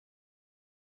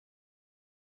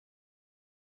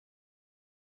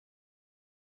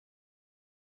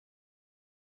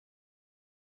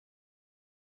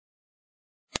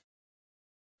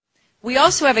we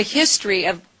also have a history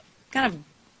of kind of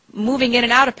moving in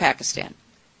and out of Pakistan.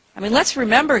 I mean, let's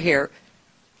remember here,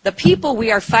 the people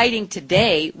we are fighting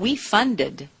today, we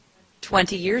funded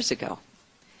 20 years ago.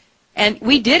 And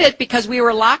we did it because we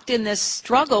were locked in this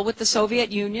struggle with the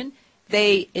Soviet Union.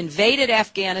 They invaded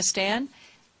Afghanistan,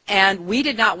 and we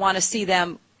did not want to see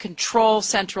them control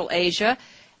Central Asia,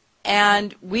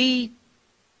 and we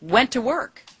went to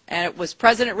work. And it was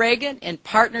President Reagan, in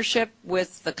partnership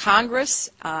with the Congress,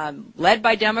 led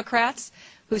by Democrats,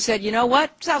 who said, you know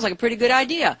what, sounds like a pretty good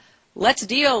idea. Let's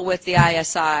deal with the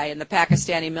ISI and the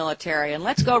Pakistani military, and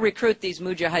let's go recruit these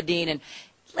mujahideen, and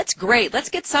let's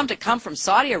get some to come from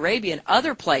Saudi Arabia and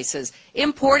other places,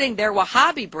 importing their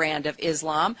Wahhabi brand of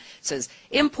Islam,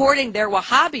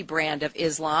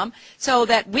 so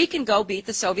that we can go beat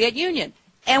the Soviet Union.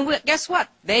 And guess what?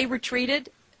 They retreated.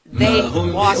 They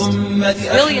lost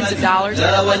billions of dollars in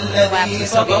the collapse of the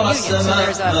Soviet Union. So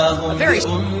there's a very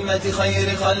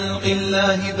خير خلق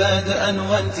الله بادئا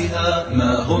وانتهاء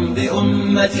ما هم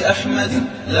بأمة أحمد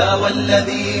لا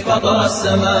والذي فطر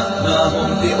السماء ما هم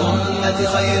بأمة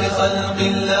خير خلق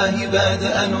الله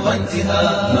بادئا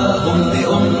وانتهاء ما هم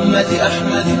بأمة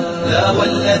أحمد لا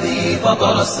والذي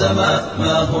فطر السماء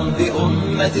ما هم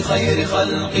بأمة خير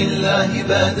خلق الله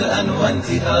بادئا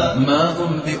وانتهاء ما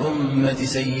هم بأمة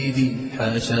سيدي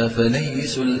حاشا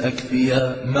فليسوا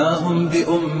الأكفياء ما هم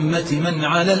بأمة من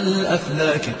على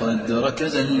الأفلاك قد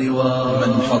ركز اللواء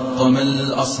من حطم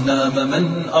الأصنام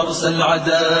من أرسى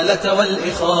العدالة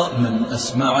والإخاء من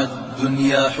أسمع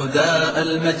الدنيا حداء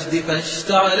المجد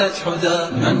فاشتعلت حدا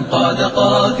من قاد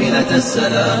قافلة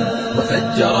السلام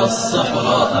وفجر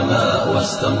الصحراء ماء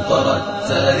واستمطر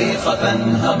التاريخ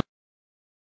فانهمر